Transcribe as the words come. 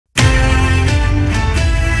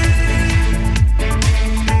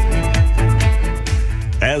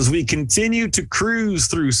As we continue to cruise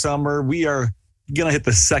through summer, we are going to hit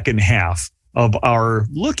the second half of our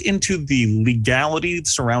look into the legality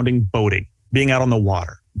surrounding boating, being out on the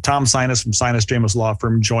water. Tom Sinas from Sinas Dramis Law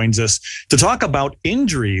Firm joins us to talk about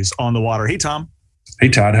injuries on the water. Hey, Tom. Hey,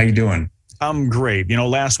 Todd. How you doing? I'm great.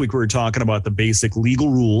 Last week we were talking about the basic legal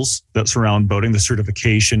rules that surround boating, the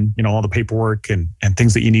certification, all the paperwork and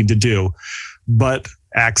things that you need to do. But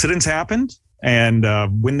accidents happened. And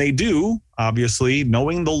when they do, obviously,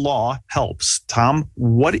 knowing the law helps. Tom,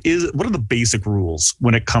 what are the basic rules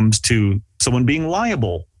when it comes to someone being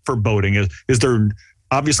liable for boating? Is there,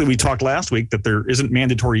 obviously, we talked last week that there isn't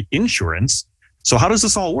mandatory insurance. So how does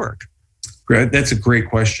this all work? That's a great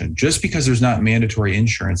question. Just because there's not mandatory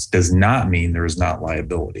insurance does not mean there is not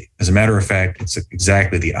liability. As a matter of fact, it's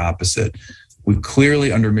exactly the opposite. We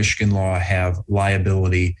clearly, under Michigan law, have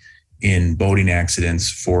liability in boating accidents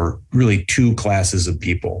for really two classes of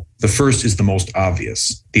people. The first is the most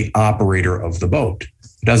obvious, the operator of the boat.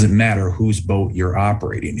 It doesn't matter whose boat you're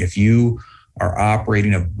operating. If you are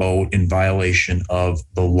operating a boat in violation of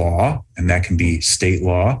the law, and that can be state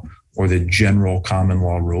law or the general common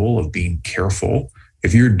law rule of being careful,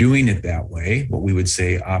 if you're doing it that way, what we would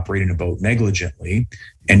say operating a boat negligently,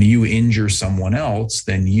 and you injure someone else,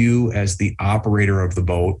 then you as the operator of the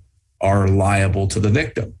boat are liable to the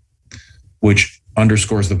victim, which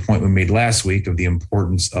underscores the point we made last week of the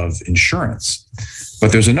importance of insurance.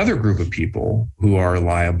 But there's another group of people who are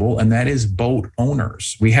liable, and that is boat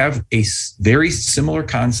owners. We have a very similar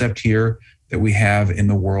concept here that we have in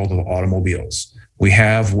the world of automobiles. We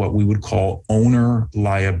have what we would call owner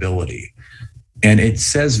liability. And it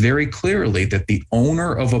says very clearly that the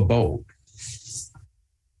owner of a boat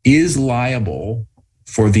is liable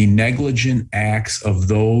for the negligent acts of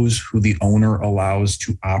those who the owner allows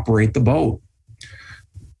to operate the boat.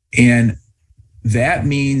 And that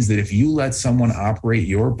means that if you let someone operate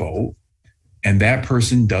your boat and that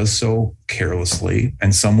person does so carelessly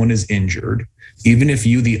and someone is injured, even if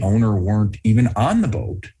you, the owner, weren't even on the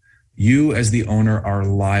boat, you as the owner are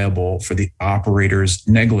liable for the operator's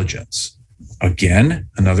negligence. Again,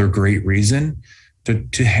 another great reason to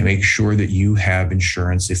make sure that you have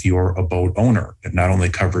insurance if you're a boat owner. It not only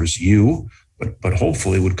covers you, but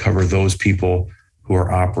hopefully would cover those people who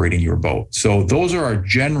are operating your boat. So those are our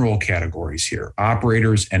general categories here,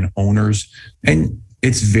 operators and owners. And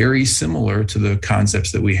it's very similar to the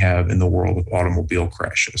concepts that we have in the world of automobile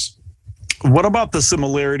crashes. What about the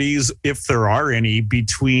similarities, if there are any,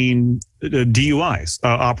 between DUIs,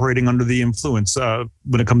 operating under the influence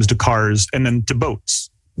when it comes to cars, and then to boats?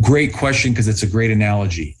 Great question, because it's a great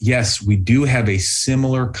analogy. Yes, we do have a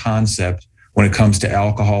similar concept when it comes to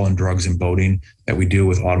alcohol and drugs and boating that we do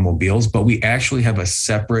with automobiles, but we actually have a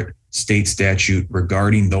separate state statute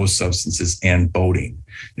regarding those substances and boating.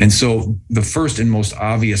 And so the first and most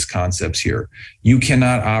obvious concepts here, you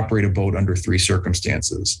cannot operate a boat under three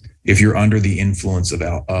circumstances. If you're under the influence of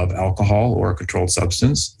alcohol or a controlled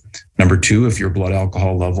substance. Number two, if your blood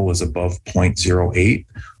alcohol level is above 0.08.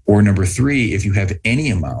 Or number three, if you have any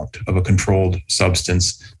amount of a controlled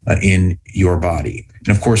substance in your body. And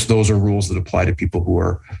of course, those are rules that apply to people who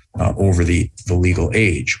are over the legal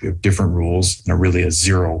age. We have different rules, and really a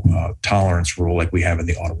zero tolerance rule like we have in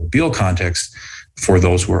the automobile context for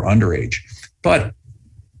those who are underage. But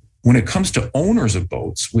when it comes to owners of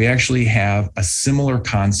boats, we actually have a similar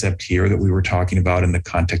concept here that we were talking about in the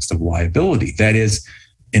context of liability. That is,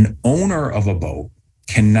 an owner of a boat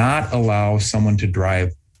cannot allow someone to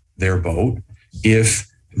drive their boat if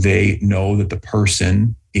they know that the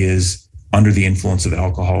person is under the influence of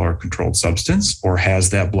alcohol or a controlled substance or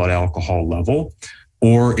has that blood alcohol level,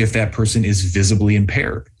 or if that person is visibly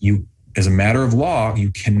impaired. You, as a matter of law,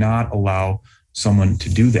 you cannot allow someone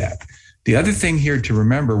to do that. The other thing here to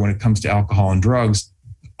remember when it comes to alcohol and drugs,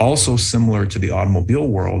 also similar to the automobile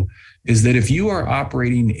world, is that if you are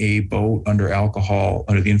operating a boat under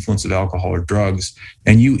the influence of alcohol or drugs,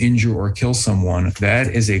 and you injure or kill someone, that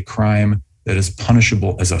is a crime that is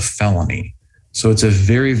punishable as a felony. So it's a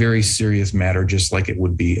very, very serious matter, just like it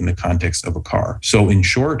would be in the context of a car. So in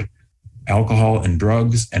short, alcohol and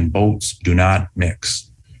drugs and boats do not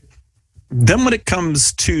mix. Then when it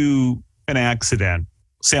comes to an accident,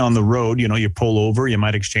 say on the road, you pull over, you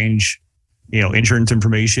might exchange, insurance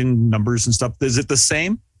information, numbers and stuff. Is it the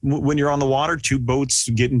same when you're on the water? Two boats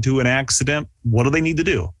get into an accident. What do they need to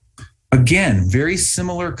do? Again, very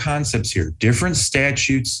similar concepts here, different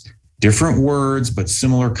statutes, different words, but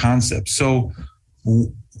similar concepts. So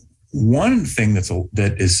one thing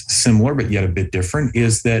that is similar, but yet a bit different,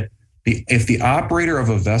 is that if the operator of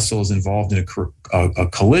a vessel is involved in a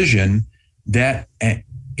collision, that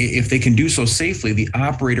if they can do so safely, the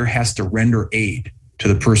operator has to render aid to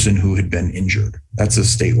the person who had been injured. That's a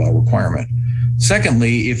state law requirement.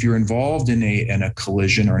 Secondly, if you're involved in a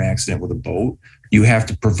collision or an accident with a boat, you have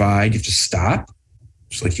to stop,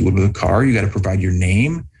 just like you would with a car. You got to provide your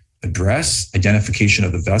name, address, identification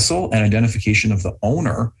of the vessel, and identification of the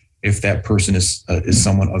owner if that person is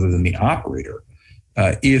someone other than the operator.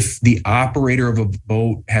 If the operator of a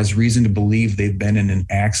boat has reason to believe they've been in an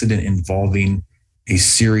accident involving a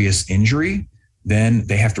serious injury, then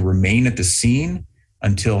they have to remain at the scene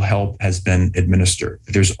until help has been administered.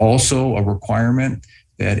 There's also a requirement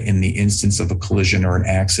that in the instance of a collision or an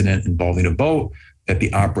accident involving a boat, that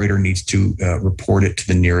the operator needs to report it to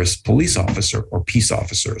the nearest police officer or peace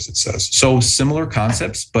officer, as it says. So similar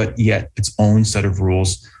concepts, but yet its own set of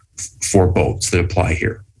rules for boats that apply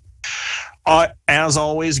here. As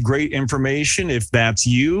always, great information. If that's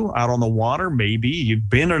you out on the water, maybe you've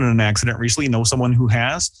been in an accident recently, know someone who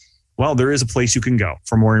has, well, there is a place you can go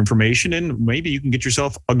for more information, and maybe you can get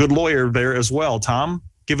yourself a good lawyer there as well. Tom,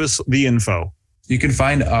 give us the info. You can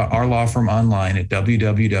find our law firm online at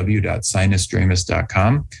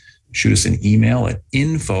www.sinasdramis.com. Shoot us an email at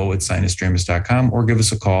info@sinasdramis.com or give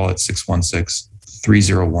us a call at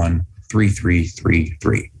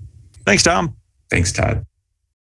 616-301-3333. Thanks, Tom. Thanks, Todd.